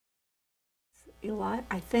Eli,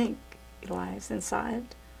 I think Eli's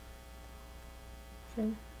inside. Okay.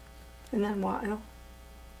 And then Wael.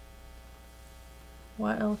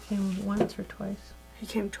 Wael came once or twice? He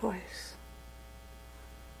came twice.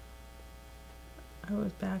 I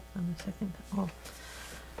was back on the second time. Oh,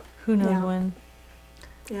 who knows when.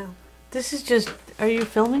 Yeah. This is just, are you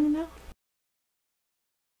filming now?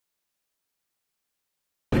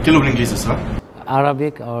 كله بالانجليزي صح؟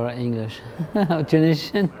 Arabic or English?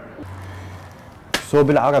 Tunisian. سو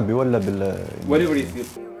بالعربي ولا Whatever you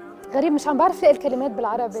feel. غريب مش عم بعرف الاقي الكلمات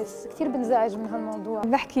بالعربي بس كثير بنزعج من هالموضوع.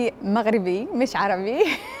 بحكي مغربي مش عربي.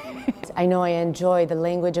 I know I enjoy the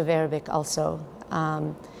language of Arabic also,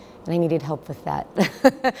 and I needed help with that.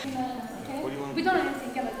 We don't have to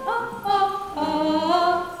think of it.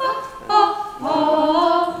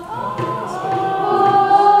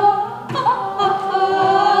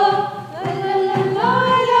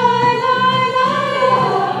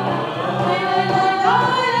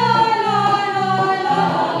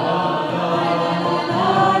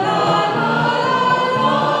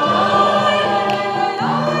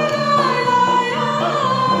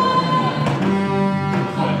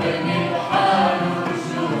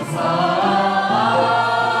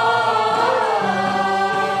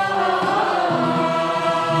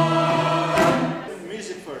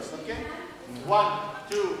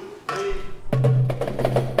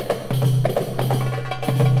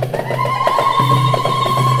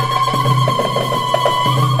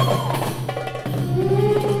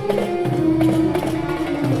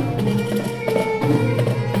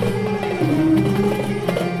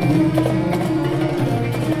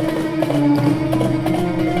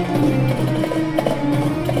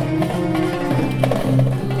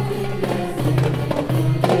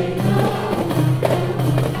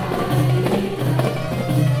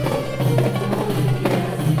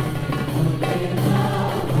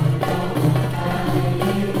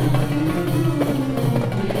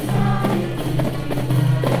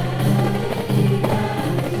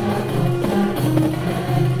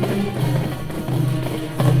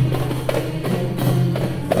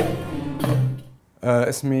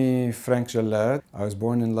 اسمي فرانك جلاد. I was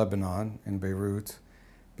born in Lebanon, in Beirut,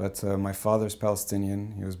 but my father's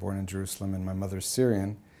Palestinian. He was born in Jerusalem, and my mother's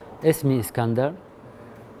Syrian. اسمي اسكندر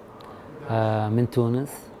من تونس.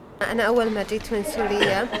 أنا أول ما جيت من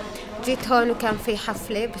سوريا جيت هون وكان في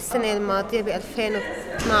حفلة بالسنة الماضية ب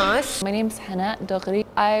 2012. My name is Hana Dogri.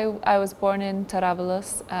 I was born in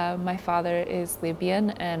Tarabulus. My father is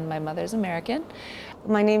Libyan and my mother is American.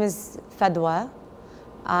 My name is Fadwa.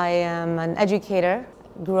 I am an educator.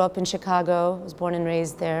 Grew up in Chicago. Was born and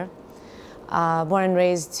raised there. Born and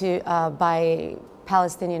raised by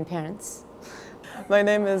Palestinian parents. My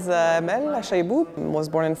name is Mel Shaiboub. Was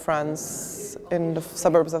born in France, in the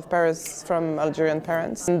suburbs of Paris, from Algerian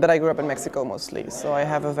parents. But I grew up in Mexico mostly, so I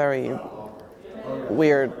have a very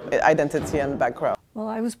weird identity and background. Well,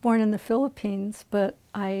 I was born in the Philippines, but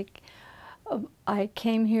I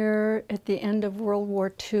came here at the end of World War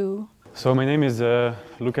II. So my name is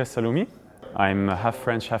Lucas Saloumi. I'm half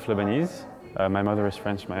French, half Lebanese. My mother is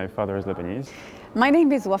French, my father is Lebanese. My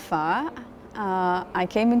name is Wafa. I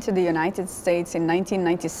came into the United States in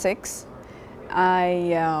 1996.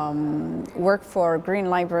 I work for Green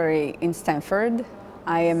Library in Stanford.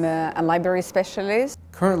 I am a library specialist.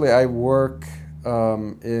 Currently, I work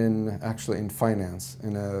actually in finance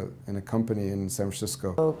in a company in San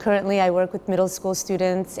Francisco. So currently, I work with middle school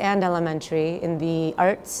students and elementary in the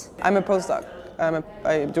arts. I'm a postdoc.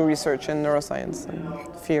 I do research in neuroscience and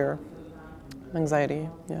fear, anxiety.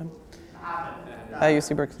 Yeah. At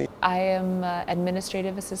UC Berkeley. I am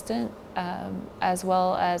administrative assistant as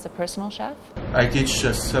well as a personal chef. I teach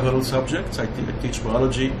several subjects. I teach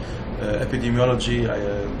biology, epidemiology,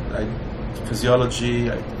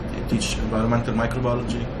 physiology. I teach environmental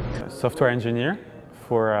microbiology. Software engineer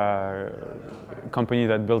for a company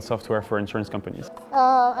that builds software for insurance companies.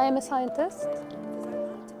 I am a scientist.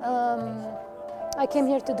 I came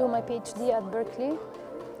here to do my PhD at Berkeley.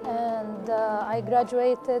 And I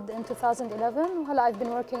graduated in 2011. Well, I've been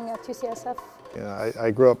working at UCSF. I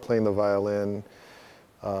grew up playing the violin,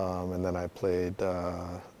 and then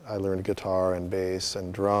I learned guitar and bass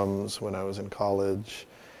and drums when I was in college.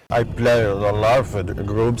 I play a lot of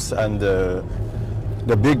groups and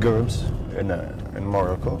the big groups in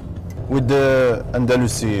Morocco. With the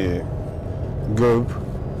Andalusi group,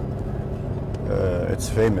 it's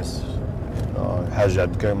famous.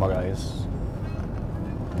 حاجات كمرايس.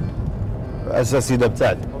 الأساسية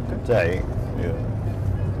بتاعي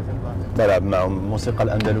بلعب معهم الموسيقى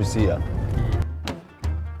الأندلسية.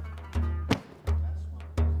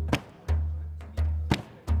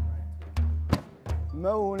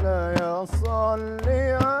 مولاي مولاي صل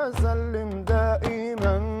وسلم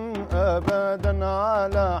دائما أبدا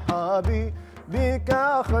على حبيبك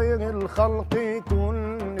خير الخلق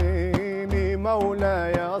كلهم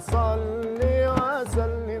مولاي صل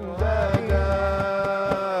وسلم دائما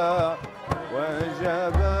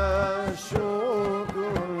وجب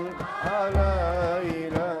الشكر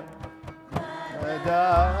علينا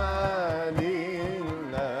دائما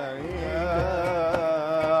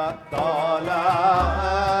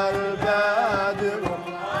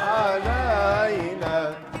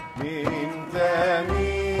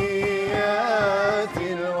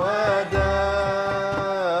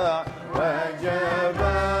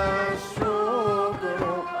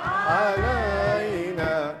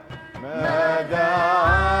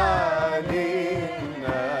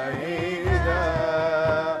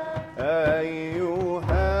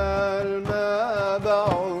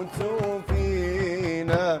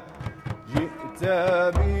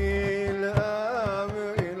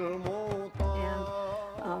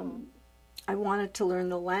To learn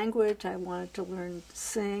the language, I wanted to learn to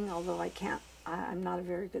sing, although I'm not a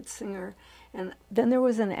very good singer. And then there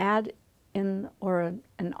was an ad an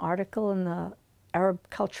article in the Arab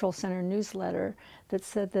Cultural Center newsletter that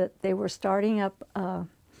said that they were starting up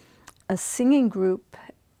a singing group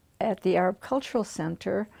at the Arab Cultural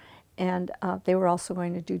Center, and they were also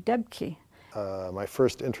going to do debki. My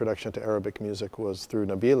first introduction to Arabic music was through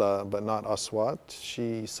Nabila, but not Aswat.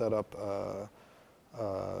 She set up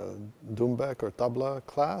Dumbek or Tabla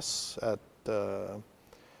class at the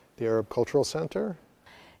Arab Cultural Center.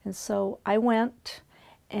 And so I went,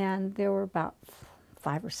 and there were about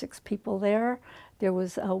 5 or 6 people there. There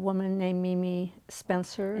was a woman named Mimi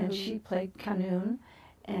Spencer, and she played Qanun.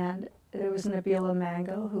 And there was Nabila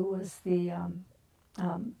Mango, who was the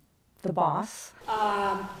boss.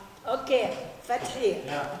 Okay, Fathi,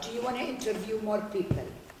 do you want to interview more people?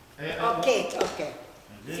 Okay, okay.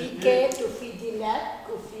 في كيت وفي دينك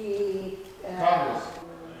وفي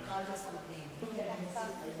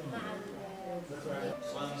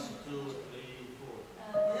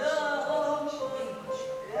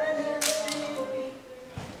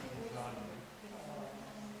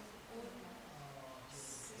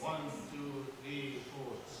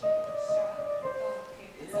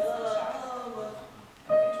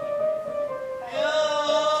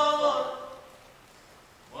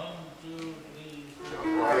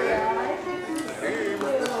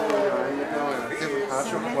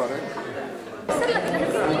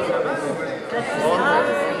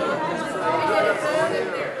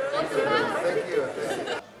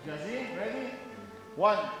Ready?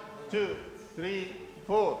 1, 2, 3,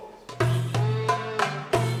 4.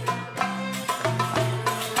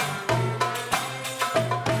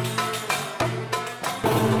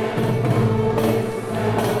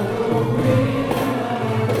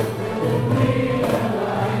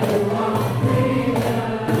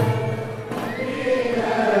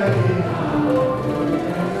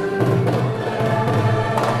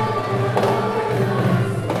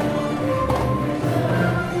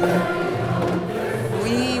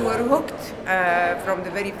 From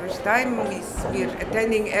the very first time, we're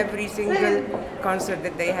attending every single concert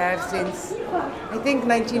that they have since, I think,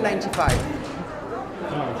 1995.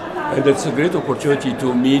 And it's a great opportunity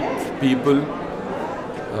to meet people,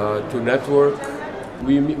 to network.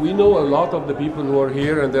 We know a lot of the people who are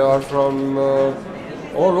here, and they are from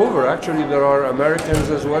all over. Actually, there are Americans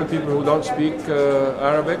as well, people who don't speak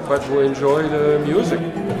Arabic, but who enjoy the music.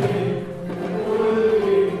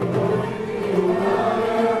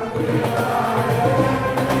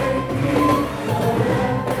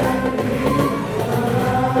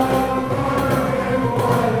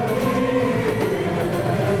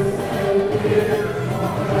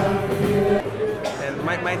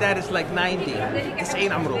 My dad is like 90 90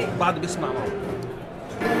 عمره بعد بيسمع معه.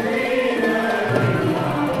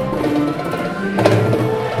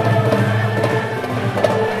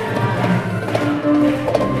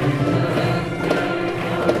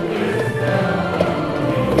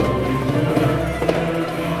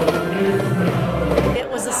 It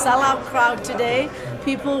was a sellout crowd today.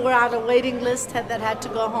 People were on a waiting list that had to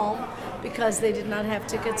go home because they did not have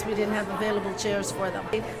tickets. We didn't have available chairs for them.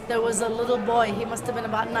 There was a little boy, he must have been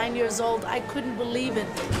about 9 years old. I couldn't believe it.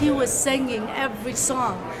 He was singing every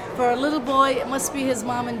song. For a little boy, it must be his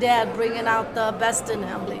mom and dad bringing out the best in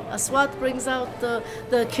him. Aswat brings out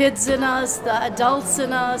the kids in us, the adults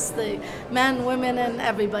in us, the men, women, and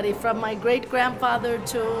everybody, from my great-grandfather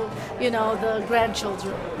to, you know, the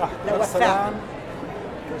grandchildren.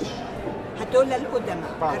 هدول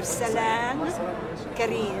القدماء أرسلان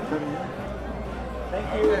كريم. Thank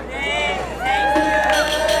you.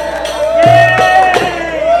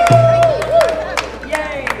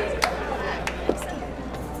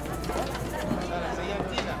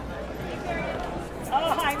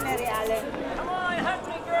 ريالة